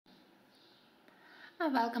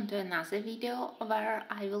Welcome to another video where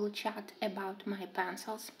I will chat about my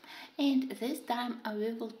pencils, and this time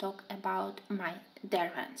we will talk about my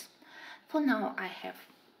derivatives. For now I have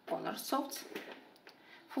color softs,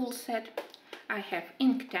 full set, I have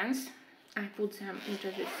ink tens, I put them into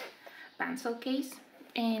this pencil case,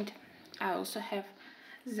 and I also have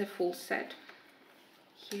the full set.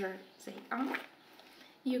 Here they are.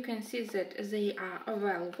 You can see that they are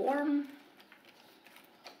well worn.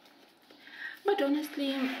 But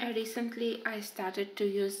honestly, recently I started to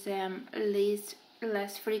use them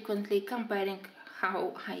less frequently, comparing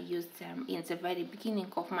how I used them in the very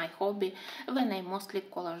beginning of my hobby, when I mostly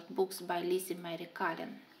colored books by Mary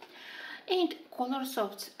Cullen. And color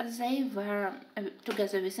softs, they were,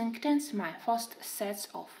 together with Inktense, my first sets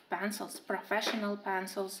of pencils, professional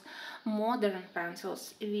pencils, modern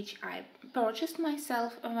pencils, which I purchased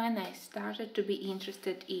myself when I started to be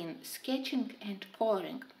interested in sketching and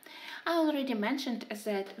coloring. I already mentioned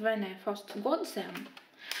that when I first got them,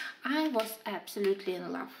 I was absolutely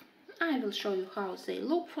in love. I will show you how they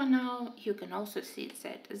look for now. You can also see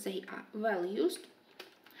that they are well used.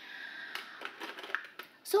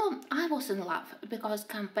 So I was in love because,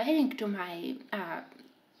 comparing to my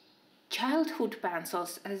childhood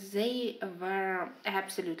pencils, they were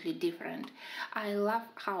absolutely different. I love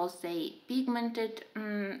how they pigmented,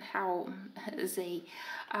 how they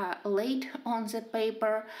laid on the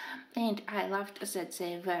paper, and I loved that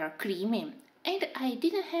they were creamy. And I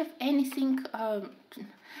didn't have anything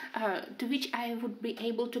to which I would be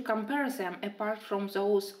able to compare them apart from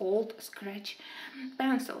those old scratch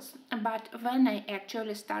pencils. But when I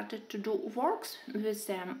actually started to do works with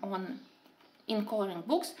them in coloring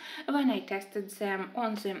books, when I tested them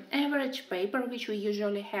on the average paper which we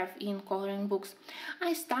usually have in coloring books,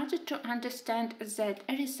 I started to understand that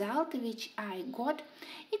a result which I got,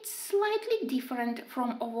 it's slightly different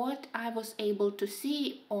from what I was able to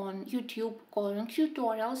see on YouTube coloring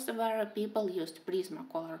tutorials where people used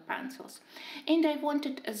Prismacolor pencils, and I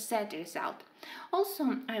wanted that result.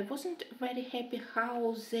 Also, I wasn't very happy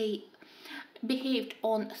how they behaved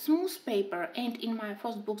on smooth paper, and in my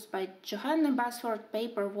first books by Johanna Basford,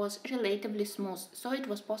 paper was relatively smooth, so it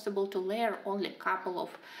was possible to layer only a couple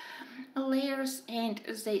of layers and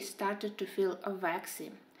they started to feel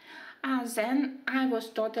waxy. Then I was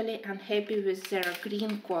totally unhappy with their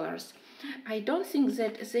green colors. I don't think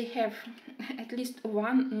that they have at least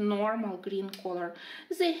one normal green color.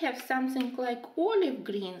 They have something like olive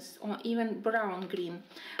greens or even brown green,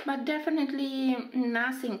 but definitely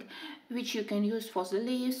nothing which you can use for the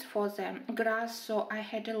leaves, for the grass, so I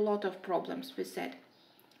had a lot of problems with that.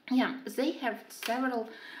 Yeah, they have several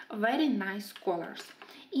very nice colors.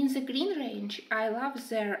 In the green range, I love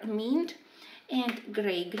their mint and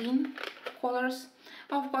gray green colors.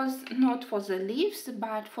 Of course, not for the leaves,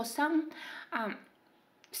 but for some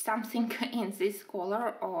something in this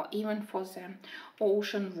color, or even for the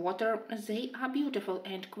ocean water, they are beautiful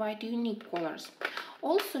and quite unique colors.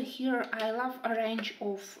 Also here I love a range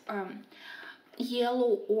of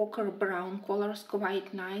yellow, ochre, brown colors,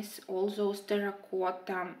 quite nice. All those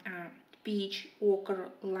terracotta, peach, ochre,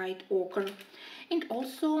 light ochre, and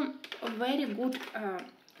also a very good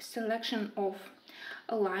selection of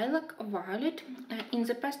lilac, violet. In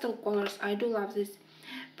the pastel colors I do love this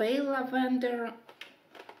pale lavender,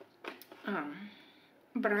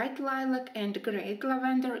 bright lilac and great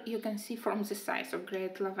lavender. You can see from the size of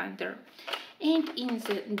great lavender. And in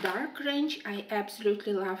the dark range I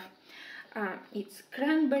absolutely love it's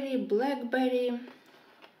cranberry, blackberry,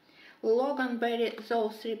 loganberry.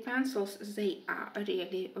 Those three pencils, they are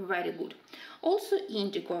really very good. Also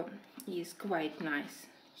indigo is quite nice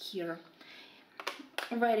here.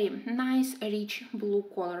 Very nice rich blue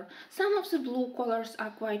color. Some of the blue colors are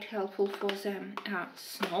quite helpful for the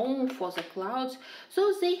snow, for the clouds,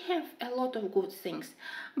 so they have a lot of good things.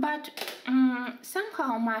 But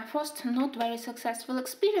somehow my first not very successful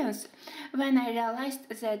experience, when I realized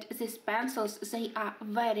that these pencils, they are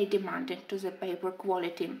very demanding to the paper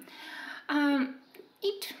quality.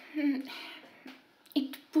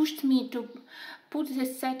 It pushed me to put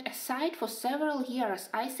this set aside for several years.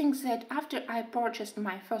 I think that after I purchased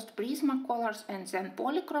my first Prismacolors and then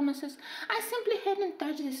Polychromases, I simply hadn't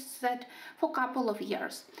touched this set for a couple of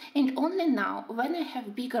years. And only now, when I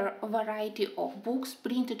have bigger variety of books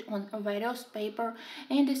printed on various paper,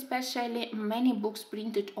 and especially many books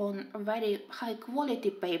printed on very high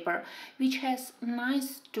quality paper, which has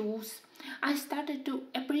nice tools, I started to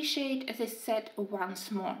appreciate this set once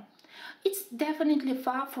more. It's definitely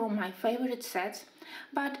far from my favorite sets,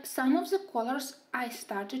 but some of the colors I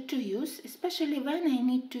started to use, especially when I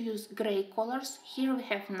need to use gray colors. Here we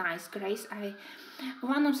have nice grays.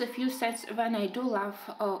 One of the few sets when I do love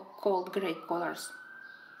cold gray colors.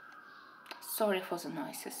 Sorry for the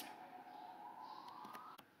noises.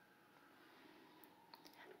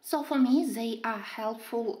 So for me they are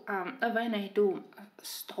helpful when I do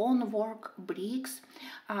stonework, bricks,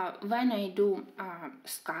 when I do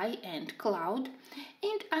sky and cloud,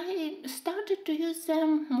 and I started to use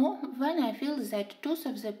them more when I feel that tooth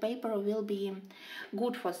of the paper will be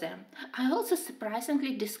good for them. I also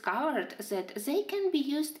surprisingly discovered that they can be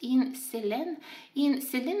used in cellophanic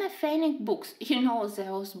books. You know,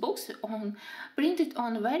 those books printed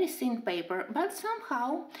on very thin paper, but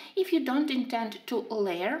somehow if you don't intend to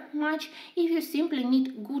layer much, if you simply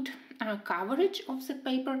need good coverage of the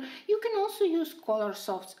paper, you can also use color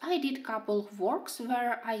softs. I did couple of works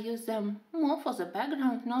where I use them more for the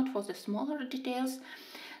background, not for the smaller details.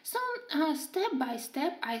 So step by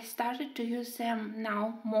step I started to use them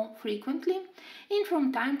now more frequently, and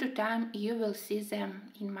from time to time you will see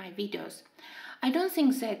them in my videos. I don't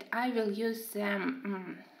think that I will use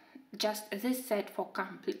them just this set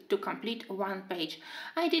to complete one page.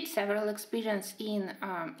 I did several experiments in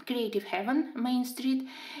Creative Heaven, Main Street,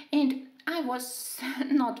 and I was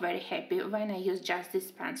not very happy when I used just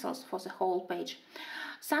these pencils for the whole page.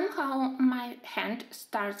 Somehow my hand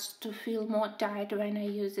starts to feel more tight when I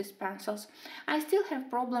use these pencils. I still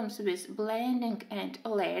have problems with blending and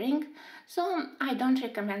layering, so I don't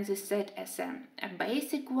recommend this set as a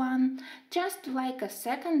basic one. Just like a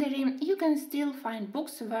secondary, you can still find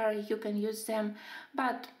books where you can use them,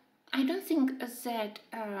 but I don't think that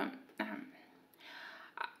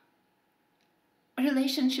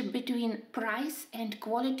relationship between price and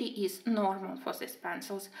quality is normal for these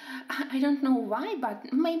pencils. I don't know why,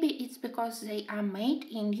 but maybe it's because they are made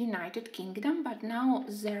in United Kingdom, but now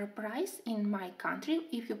their price in my country,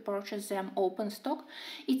 if you purchase them open stock,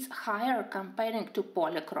 it's higher comparing to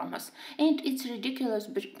polychromos, and it's ridiculous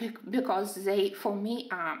because they for me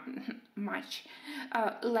are much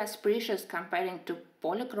less precious comparing to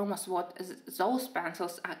polychromos, what those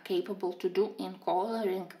pencils are capable to do in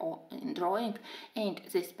coloring or in drawing, and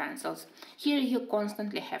these pencils. Here you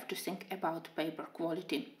constantly have to think about paper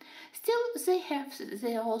quality. Still, they have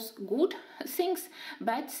those good things,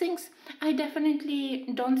 bad things. I definitely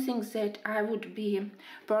don't think that I would be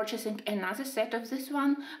purchasing another set of this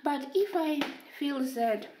one, but if I feel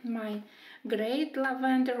that my great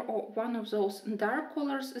lavender or one of those dark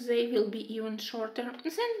colors, they will be even shorter,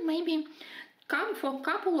 then maybe for a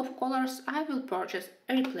couple of colors I will purchase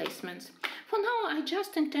replacements. For now I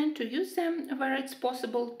just intend to use them where it's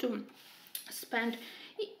possible to spend.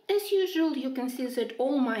 As usual, you can see that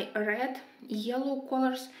all my red, yellow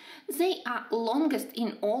colors, they are longest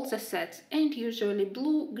in all the sets, and usually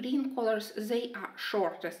blue, green colors, they are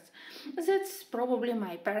shortest. That's probably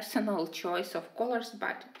my personal choice of colors,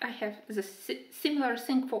 but I have the similar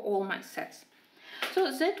thing for all my sets.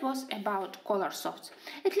 So that was about color softs.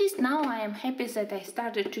 At least now I am happy that I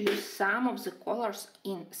started to use some of the colors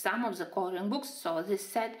in some of the coloring books, so this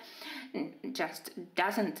set just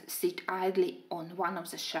doesn't sit idly on one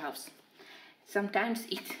of the shelves. Sometimes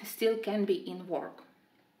it still can be in work.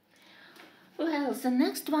 Well, the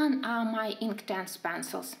next one are my Inktense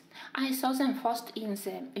pencils. I saw them first in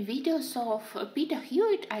the videos of Peter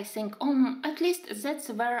Hewitt, I think. At least that's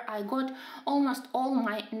where I got almost all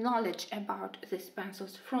my knowledge about these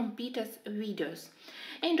pencils, from Peter's videos.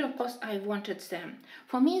 And of course I wanted them.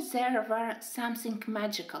 For me there were something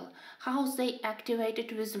magical, how they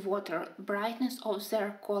activated with water, brightness of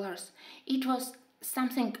their colors. It was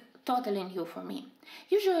something totally new for me.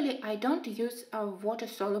 Usually I don't use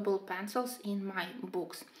water-soluble pencils in my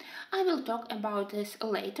books. I will talk about this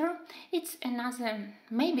later. It's another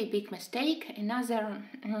maybe big mistake, another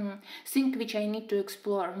thing which I need to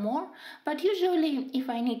explore more, but usually if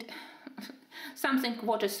I need something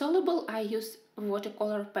water-soluble I use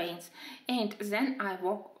watercolor paints, and then I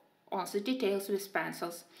work on the details with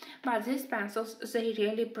pencils. But these pencils, they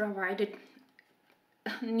really provided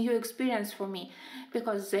new experience for me,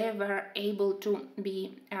 because they were able to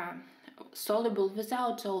be soluble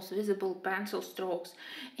without those visible pencil strokes,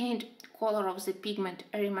 and color of the pigment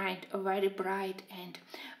remained very bright and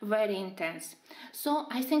very intense. So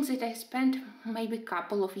I think that I spent maybe a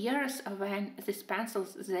couple of years when these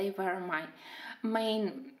pencils, they were my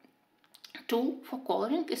main tool for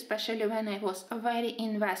coloring, especially when I was very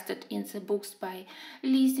invested in the books by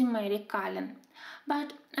Lizzie Mary Cullen.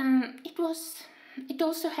 But it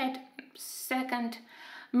also had second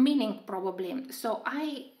meaning probably. So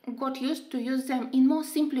I got used to use them in more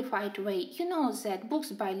simplified way. You know that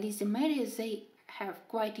books by Livre, they have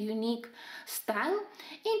quite unique style,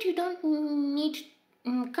 and you don't need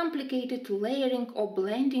complicated layering or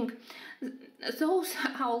blending. Those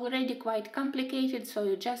are already quite complicated, so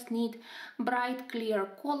you just need bright clear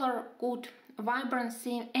color, good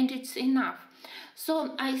vibrancy, and it's enough.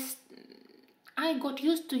 So I got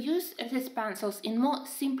used to use these pencils in more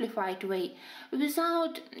simplified way,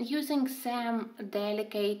 without using them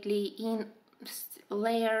delicately in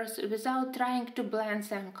layers, without trying to blend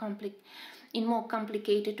them in more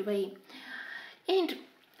complicated way. And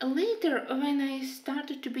later, when I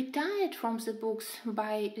started to be tired from the books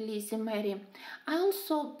by Lizzie Mary, I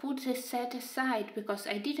also put the set aside because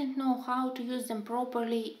I didn't know how to use them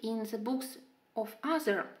properly in the books of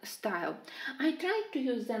other style. I tried to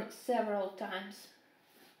use them several times.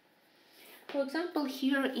 For example,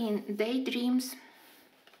 here in Daydreams,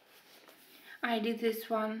 I did this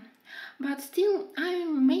one, but still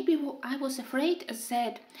maybe I was afraid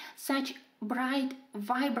that such bright,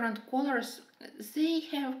 vibrant colors, they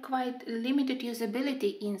have quite limited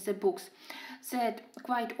usability in the books, that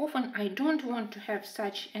quite often I don't want to have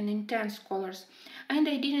such an intense colors, and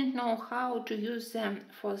I didn't know how to use them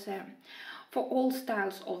for all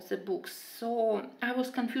styles of the books. So I was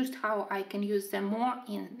confused how I can use them more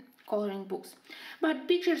in coloring books. But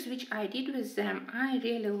pictures which I did with them, I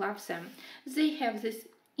really love them. They have this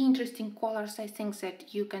interesting colors. I think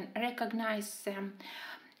that you can recognize them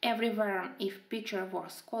everywhere. If picture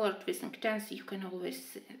was colored with Inktense, you can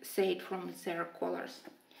always say it from their colors.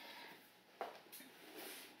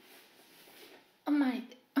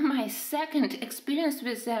 My second experience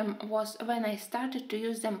with them was when I started to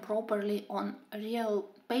use them properly on real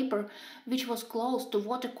paper, which was close to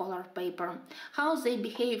watercolor paper. How they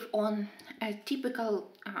behave on a typical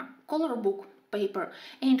color book paper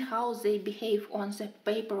and how they behave on the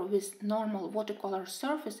paper with normal watercolor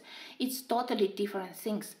surface, it's totally different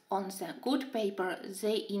things. On the good paper,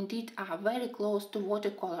 they indeed are very close to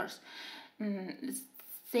watercolors.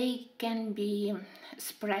 They can be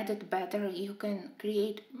spreaded better, you can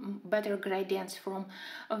create better gradients from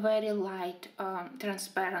very light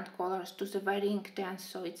transparent colors to the very intense,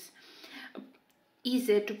 so it's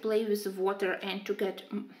easier to play with water and to get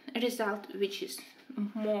a result which is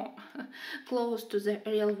more close to the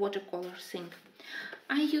real watercolor thing.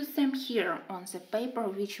 I used them here on the paper,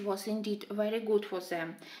 which was indeed very good for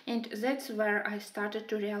them, and that's where I started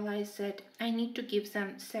to realize that I need to give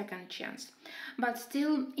them second chance. But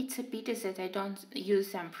still, it's a pity that I don't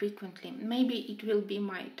use them frequently. Maybe it will be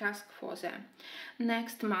my task for the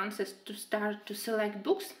next month is to start to select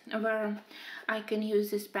books where I can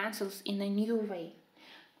use these pencils in a new way,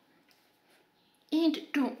 and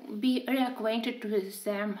to be reacquainted with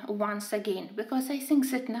them once again, because I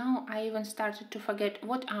think that now I even started to forget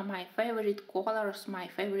what are my favorite colors, my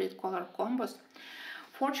favorite color combos.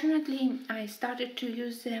 Fortunately, I started to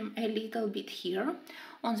use them a little bit here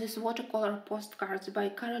on these watercolor postcards by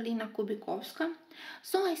Karolina Kubikovska.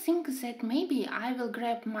 So I think that maybe I will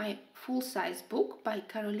grab my full-size book by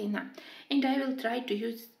Karolina and I will try to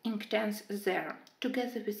use Inktense there.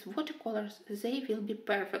 Together with watercolors, they will be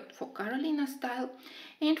perfect for Karolina style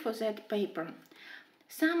and for that paper.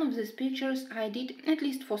 Some of these pictures I did, at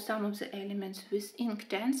least for some of the elements, with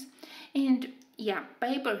Inktense, and yeah,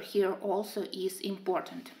 paper here also is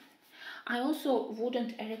important. I also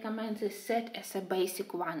wouldn't recommend this set as a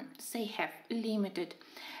basic one. They have limited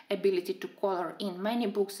ability to color in many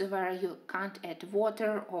books where you can't add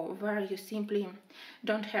water or where you simply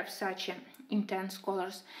don't have such intense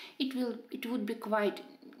colors. It would be quite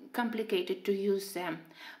complicated to use them,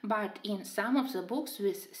 but in some of the books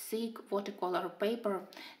with thick watercolor paper,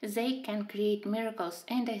 they can create miracles,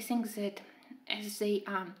 and I think that as they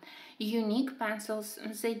are unique pencils,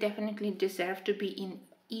 they definitely deserve to be in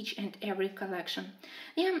each and every collection.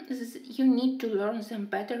 Yeah, you need to learn them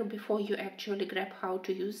better before you actually grab how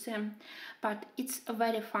to use them, but it's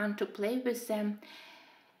very fun to play with them.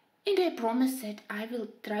 And I promise that I will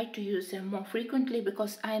try to use them more frequently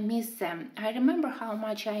because I miss them. I remember how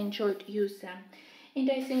much I enjoyed using them, and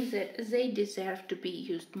I think that they deserve to be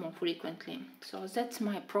used more frequently. So that's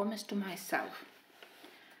my promise to myself.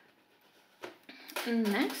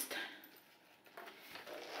 Next,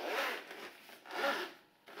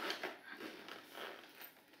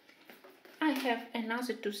 I have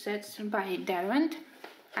another two sets by Derwent.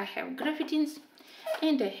 I have graffitins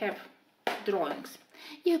and I have drawings.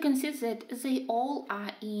 You can see that they all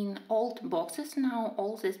are in old boxes. Now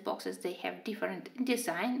all these boxes, they have different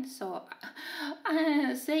designs, so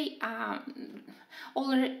they are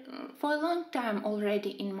already for a long time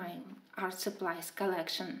already in my art supplies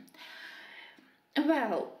collection.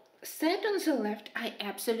 Well, set on the left I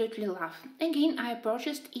absolutely love. Again, I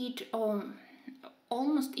purchased it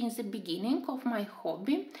almost in the beginning of my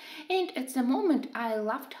hobby, and at the moment I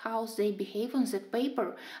loved how they behave on the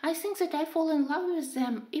paper. I think that I fall in love with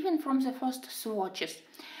them even from the first swatches.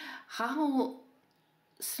 How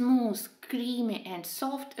smooth, creamy and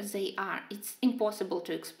soft they are, it's impossible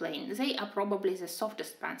to explain. They are probably the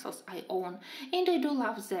softest pencils I own, and I do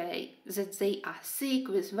love that they are thick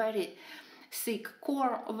with very thick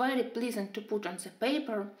core, very pleasant to put on the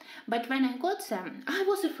paper. But when I got them, I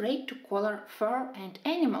was afraid to color fur and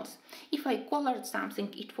animals. If I colored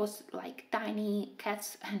something, it was like tiny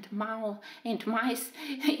cats and mice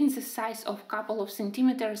in the size of a couple of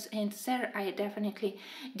centimeters, and there I definitely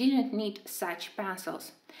didn't need such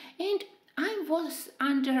pencils. And I was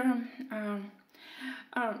under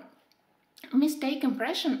mistaken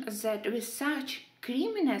impression that with such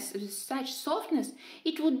creaminess, with such softness,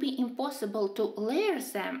 it would be impossible to layer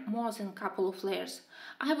them more than a couple of layers.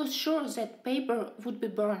 I was sure that paper would be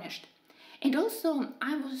burnished. And also,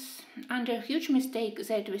 I was under a huge mistake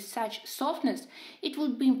that with such softness, it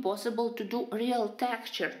would be impossible to do real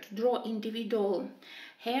texture, to draw individual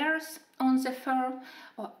hairs on the fur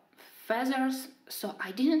or feathers. So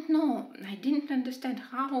I didn't know, I didn't understand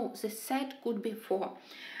how the set could be for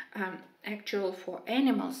actual for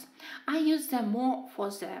animals. I use them more for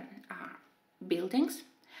the buildings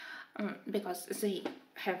because they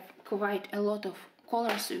have quite a lot of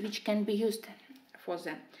colors which can be used for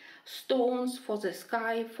the stones, for the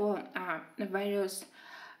sky, for various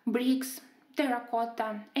bricks,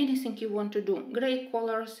 terracotta, anything you want to do. Gray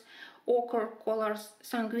colors, ochre colors,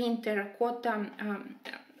 sanguine terracotta,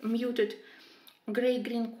 muted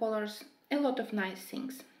gray-green colors, a lot of nice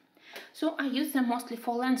things. So I use them mostly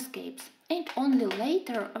for landscapes, and only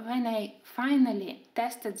later, when I finally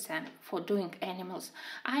tested them for doing animals,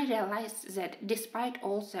 I realized that despite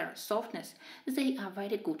all their softness, they are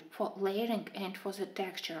very good for layering and for the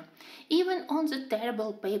texture. Even on the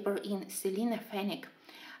terrible paper in Selina Fennec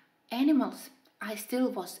animals, I still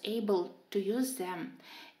was able to use them,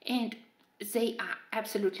 and they are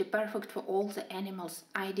absolutely perfect for all the animals.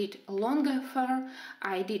 I did longer fur,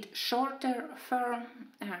 I did shorter fur.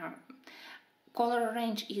 Color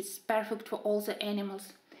range is perfect for all the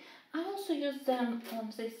animals. I also use them on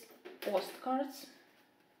these postcards,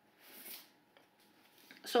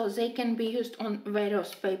 so they can be used on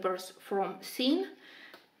various papers from thin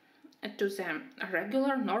to the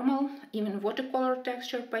regular, normal, even watercolor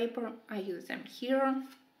texture paper. I use them here,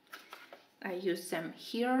 I use them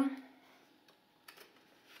here,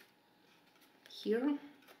 here,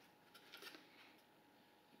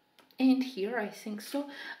 and here, I think so.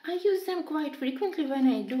 I use them quite frequently when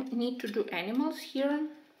I do need to do animals here.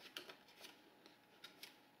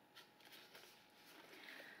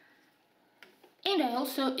 And I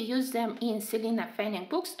also use them in Selina Fennec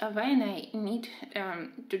books when I need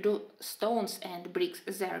to do stones and bricks.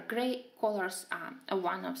 Their grey colors are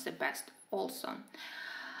one of the best also.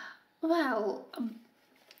 Well,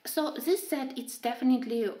 so this set, it's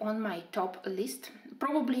definitely on my top list.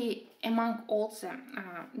 Probably among all the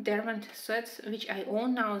Derwent sets which I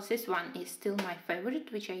own now, this one is still my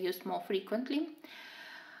favorite, which I use more frequently.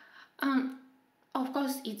 Of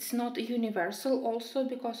course, it's not universal also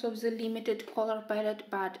because of the limited color palette,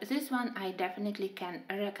 but this one I definitely can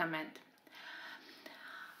recommend.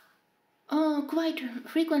 Quite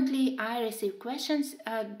frequently I receive questions,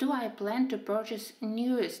 do I plan to purchase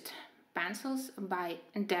newest pencils by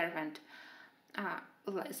Derwent?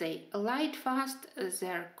 They light fast,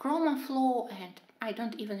 their chroma flow, and I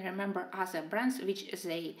don't even remember other brands which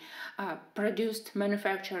they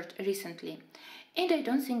manufactured recently. And I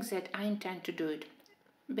don't think that I intend to do it,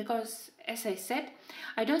 because, as I said,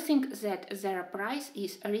 I don't think that their price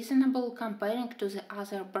is reasonable comparing to the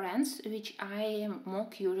other brands which I am more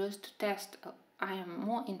curious to test. I am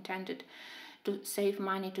more intended to save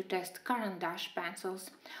money to test Caran d'Ache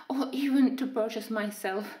pencils, or even to purchase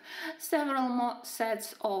myself several more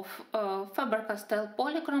sets of Faber-Castell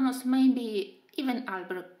polychromos, maybe even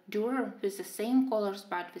Albrecht Dürer with the same colors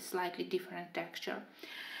but with slightly different texture.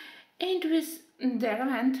 And with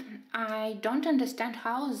Derwent, I don't understand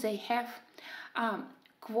how they have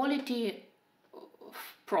quality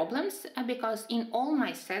problems, because in all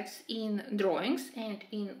my sets, in drawings and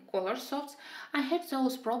in color softs, I had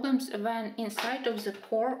those problems when inside of the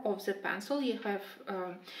core of the pencil you have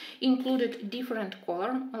included different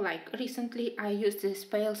color. Like recently I used this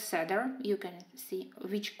pale cedar, you can see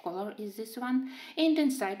which color is this one, and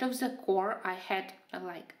inside of the core I had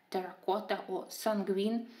like terracotta or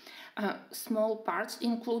sanguine small parts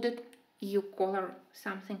included, you color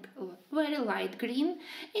something very light green,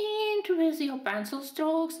 and with your pencil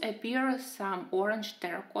strokes appear some orange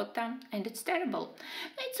terracotta, and it's terrible.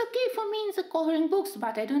 It's okay for me in the coloring books,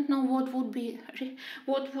 but I don't know what would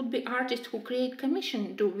be artists who create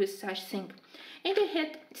commission do with such thing. And I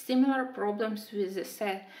had similar problems with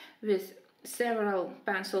several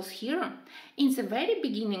pencils here. In the very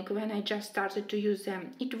beginning, when I just started to use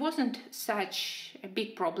them, it wasn't such a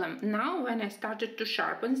big problem. Now, when I started to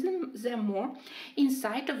sharpen them more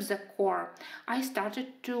inside of the core, I started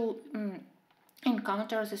to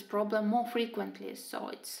encounter this problem more frequently. So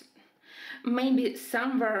it's maybe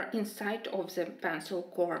somewhere inside of the pencil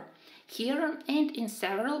core here, and in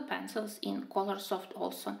several pencils in Colorsoft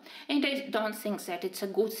also. And I don't think that it's a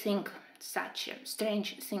good thing, such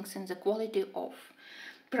strange things in the quality of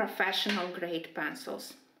professional grade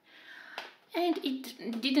pencils. And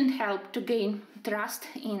it didn't help to gain trust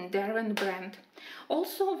in Derwent brand.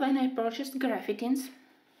 Also, when I purchased graphitins,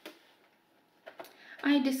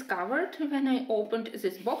 I discovered when I opened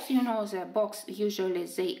this box, you know, the box usually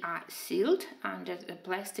they are sealed under the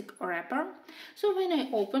plastic wrapper. So when I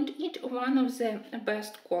opened it, one of the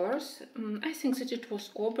best colors, I think that it was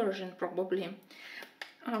aubergine probably,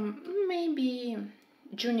 maybe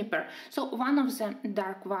juniper. So one of the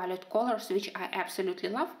dark violet colors, which I absolutely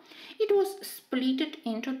love, it was split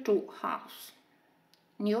into two halves.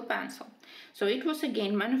 New pencil. So it was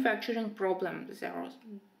again manufacturing problem. There was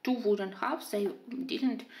two wooden halves, they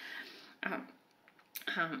didn't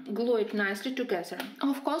glue it nicely together.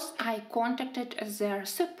 Of course, I contacted their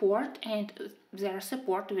support, and their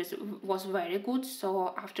support was very good.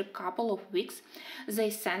 So after a couple of weeks, they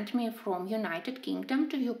sent me from United Kingdom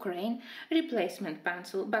to Ukraine replacement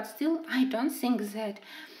pencil. But still, I don't think that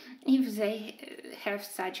if they have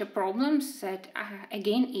such a problem, that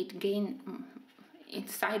again it gained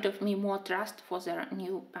inside of me more trust for their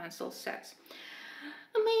new pencil sets.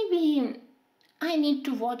 Maybe I need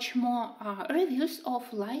to watch more reviews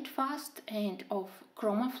of Lightfast and of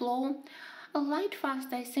ChromaFlow.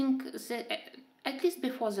 Lightfast, I think, at least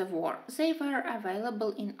before the war, they were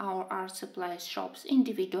available in our art supplies shops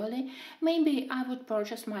individually. Maybe I would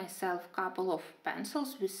purchase myself a couple of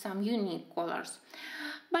pencils with some unique colors.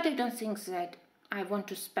 But I don't think that I want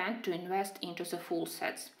to invest into the full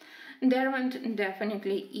sets. Derwent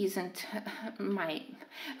definitely isn't my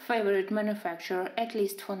favorite manufacturer, at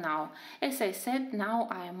least for now. As I said, now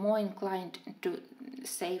I am more inclined to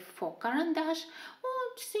save for Caran d'Ache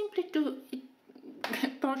or simply to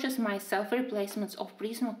purchase myself replacements of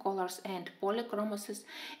Prismacolors and Polychromoses,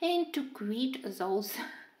 and to quit those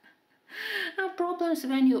problems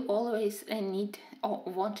when you always need or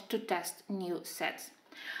want to test new sets.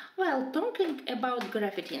 Well, talking about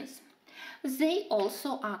graphitins, they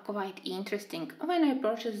also are quite interesting. When I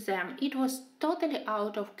purchased them, it was totally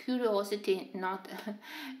out of curiosity, not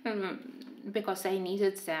because I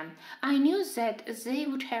needed them. I knew that they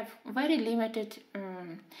would have very limited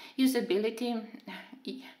usability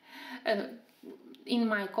in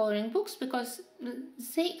my coloring books, because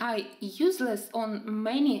they are useless on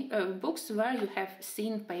many books where you have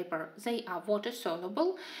thin paper. They are water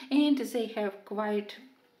soluble and they have quite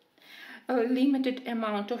a limited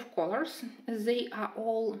amount of colors. They are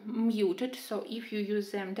all muted, so if you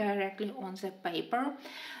use them directly on the paper,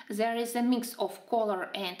 there is a mix of color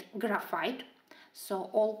and graphite, so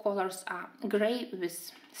all colors are gray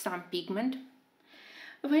with some pigment.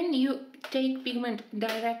 When you take pigment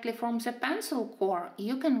directly from the pencil core,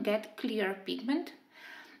 you can get clear pigment,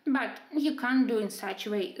 but you can't do in such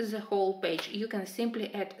a way the whole page. You can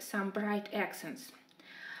simply add some bright accents.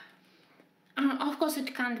 Of course,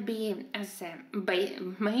 it can't be as a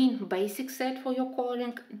main basic set for your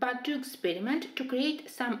coloring, but to experiment, to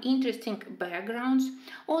create some interesting backgrounds,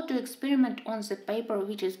 or to experiment on the paper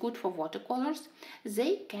which is good for watercolors,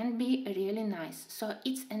 they can be really nice. So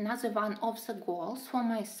it's another one of the goals for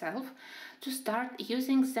myself, to start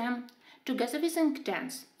using them together with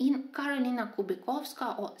Inktense in Karolina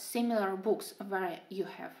Kubikovska or similar books where you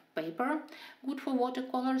have paper good for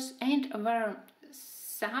watercolors and where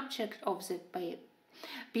subject of the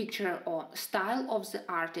picture or style of the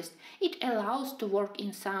artist, it allows to work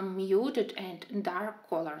in some muted and dark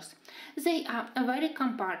colors. They are very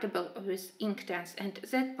compatible with Inktense, and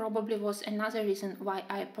that probably was another reason why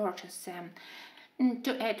I purchased them,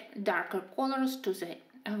 to add darker colors to the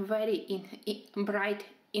very bright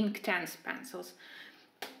Inktense pencils.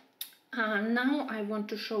 Now I want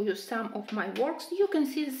to show you some of my works. You can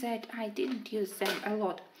see that I didn't use them a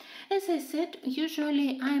lot. As I said,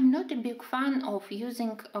 usually I am not a big fan of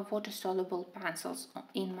using water-soluble pencils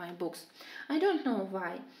in my books. I don't know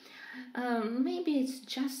why. Maybe it's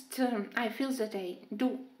just I feel that I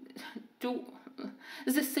do do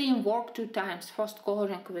the same work 2 times, first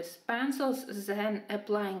coloring with pencils, then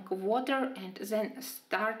applying water, and then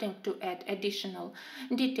starting to add additional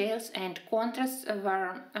details and contrasts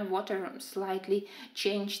where water slightly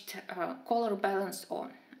changed color balance or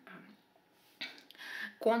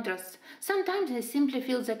contrasts. Sometimes I simply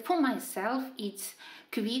feel that for myself it's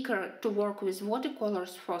quicker to work with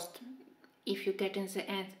watercolors first, if you get in the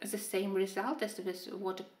end the same result as with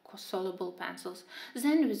water-soluble pencils.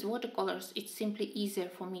 Then with watercolors it's simply easier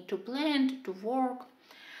for me to blend, to work.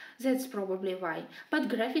 That's probably why. But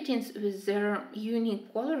graphitins with their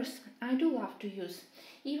unique colors I do love to use,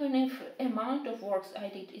 even if amount of works I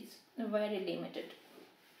did is very limited.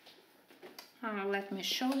 Let me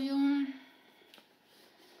show you.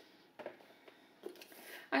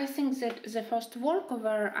 I think that the first work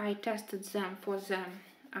where I tested them for the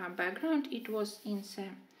background, it was in the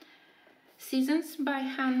Seasons by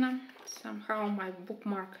Hannah. Somehow my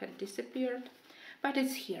bookmark had disappeared, but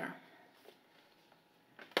it's here.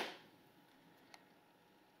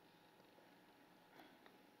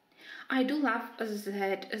 I do love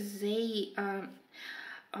that they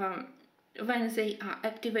when they are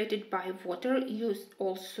activated by water, you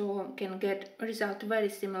also can get a result very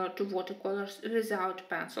similar to watercolors without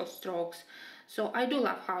pencil strokes. So I do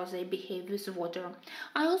love how they behave with water.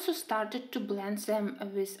 I also started to blend them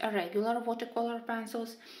with regular watercolor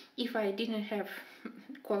pencils if I didn't have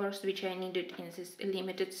colors which I needed in this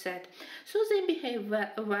limited set. So they behave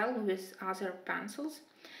well with other pencils.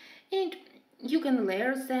 And you can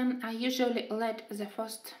layer them. I usually let the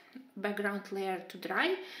first background layer to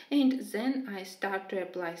dry, and then I start to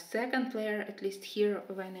apply second layer, at least here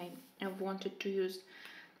when I wanted to use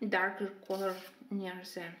darker color near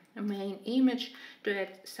the main image to add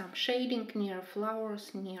some shading near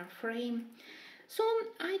flowers, near frame. So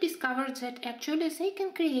I discovered that actually they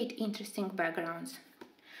can create interesting backgrounds.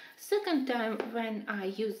 Second time when I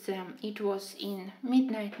used them, it was in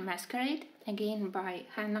Midnight Masquerade, again by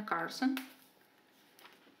Hannah Carson.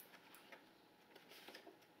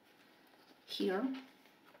 Here,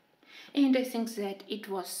 and I think that it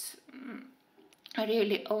was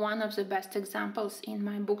really one of the best examples in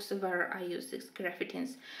my books where I use these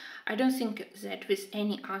graphitins. I don't think that with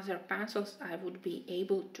any other pencils I would be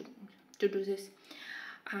able to do this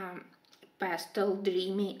pastel,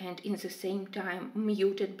 dreamy, and in the same time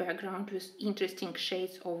muted background with interesting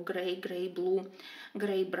shades of gray, gray blue,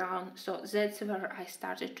 gray brown. So that's where I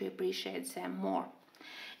started to appreciate them more.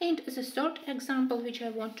 And the third example which I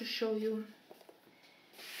want to show you,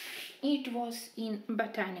 it was in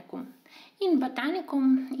Botanicum. In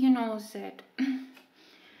Botanicum, you know that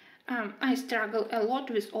I struggle a lot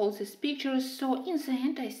with all these pictures, so in the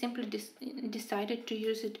end I simply decided to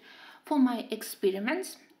use it for my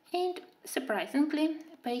experiments, and surprisingly,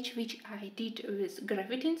 a page which I did with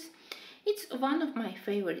graphitins, it's one of my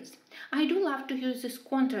favorites. I do love to use this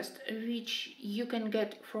contrast which you can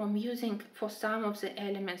get from using for some of the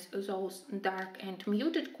elements those dark and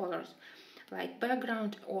muted colors, like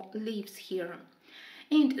background or leaves here,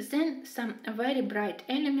 and then some very bright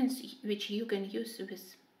elements which you can use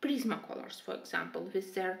with Prismacolors, for example,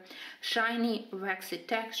 with their shiny waxy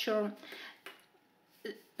texture.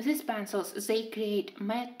 These pencils, they create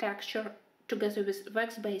matte texture together with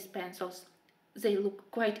wax-based pencils. They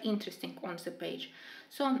look quite interesting on the page.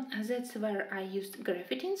 So that's where I used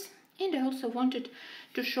graphitins, and I also wanted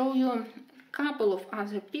to show you couple of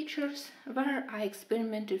other pictures where I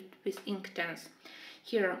experimented with Inktense.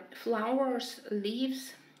 Here flowers,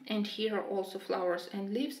 leaves, and here also flowers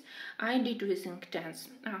and leaves I did with Inktense.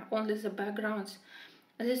 Only the backgrounds.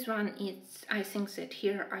 This one is, I think that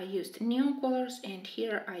here I used neon colors and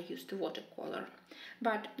here I used watercolor.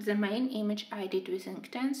 But the main image I did with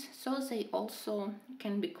Inktense, so they also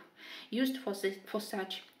can be used for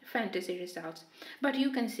such fantasy results. But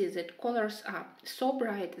you can see that colors are so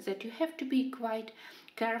bright that you have to be quite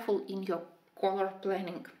careful in your color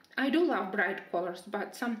planning. I do love bright colors,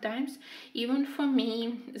 but sometimes even for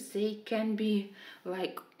me they can be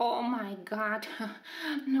like, oh my god,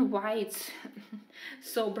 why it's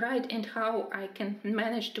so bright, and how I can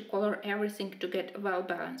manage to color everything to get a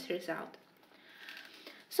well-balanced result.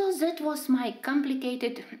 So that was my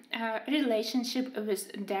complicated relationship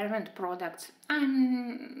with Derwent products.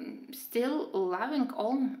 I'm still loving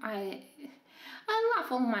all. I love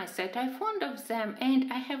all my set. I'm fond of them,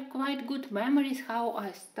 and I have quite good memories how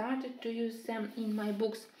I started to use them in my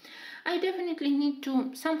books. I definitely need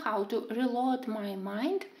to somehow to reload my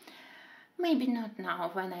mind. Maybe not now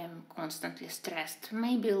when I'm constantly stressed.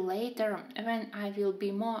 Maybe later when I will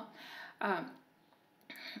be more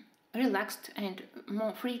relaxed and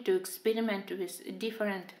more free to experiment with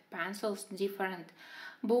different pencils, different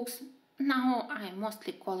books. Now I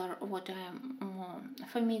mostly color what I am more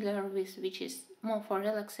familiar with, which is more for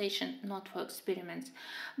relaxation, not for experiments.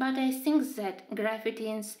 But I think that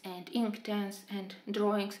graphitins and Inktense and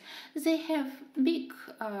drawings, they have big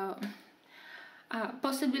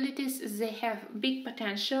possibilities, they have big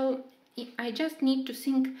potential. I just need to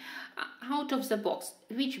think out of the box,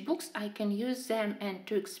 which books I can use them and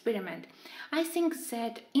to experiment. I think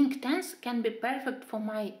that Inktense can be perfect for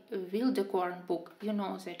my Wildekorn book, you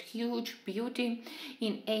know, that huge beauty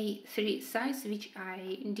in A3 size, which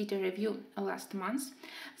I did a review last month.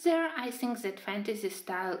 There I think that fantasy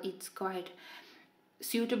style it's quite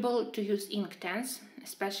suitable to use Inktense,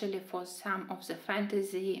 especially for some of the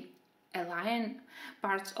fantasy Alena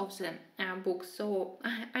parts of the book, so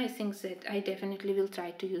I think that I definitely will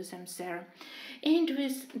try to use them there. And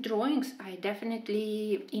with drawings, I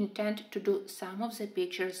definitely intend to do some of the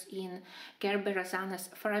pictures in Kerberazana's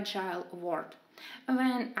Fragile World.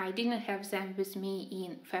 When I didn't have them with me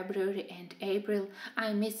in February and April,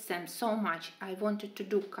 I missed them so much. I wanted to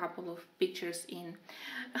do a couple of pictures in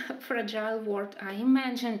Fragile World. I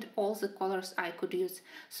imagined all the colors I could use,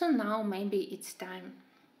 so now maybe it's time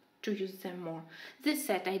to use them more. This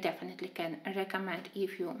set I definitely can recommend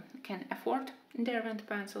if you can afford Derwent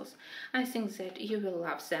pencils. I think that you will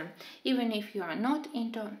love them, even if you are not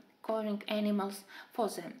into coloring animals, for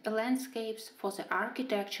the landscapes, for the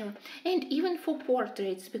architecture, and even for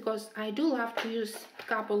portraits, because I do love to use a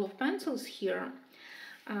couple of pencils here.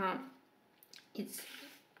 It's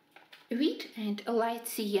wheat and light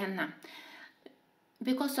sienna.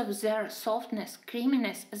 Because of their softness,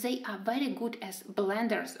 creaminess, they are very good as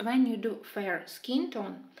blenders when you do fair skin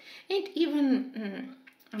tone and even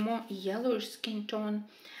a more yellowish skin tone.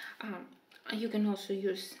 You can also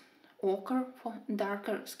use ochre for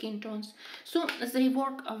darker skin tones. So they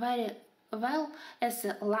work very well as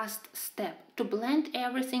the last step to blend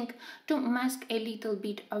everything, to mask a little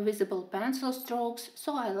bit of visible pencil strokes.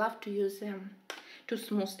 So I love to use them to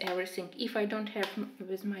smooth everything. If I don't have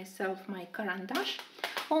with myself my carandash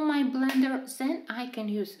or my blender, then I can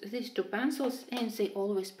use these two pencils, and they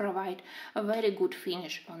always provide a very good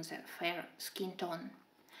finish on the fair skin tone.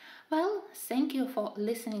 Well, thank you for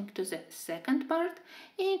listening to the second part,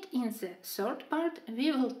 and in the third part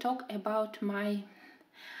we will talk about my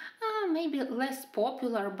maybe less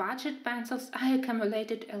popular budget pencils. I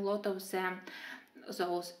accumulated a lot of them,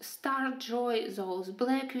 those Starjoy, those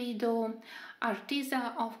Black Widow,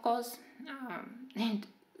 Arteza of course, and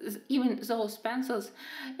even those pencils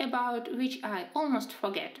about which I almost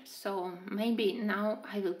forget, so maybe now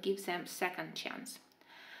I will give them second chance.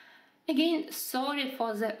 Again, sorry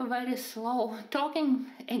for the very slow talking.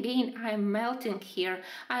 Again, I'm melting here.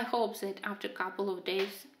 I hope that after a couple of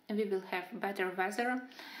days we will have better weather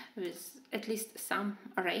with at least some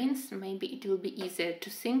rains. Maybe it will be easier to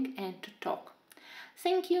think and to talk.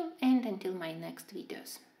 Thank you, and until my next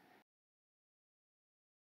videos.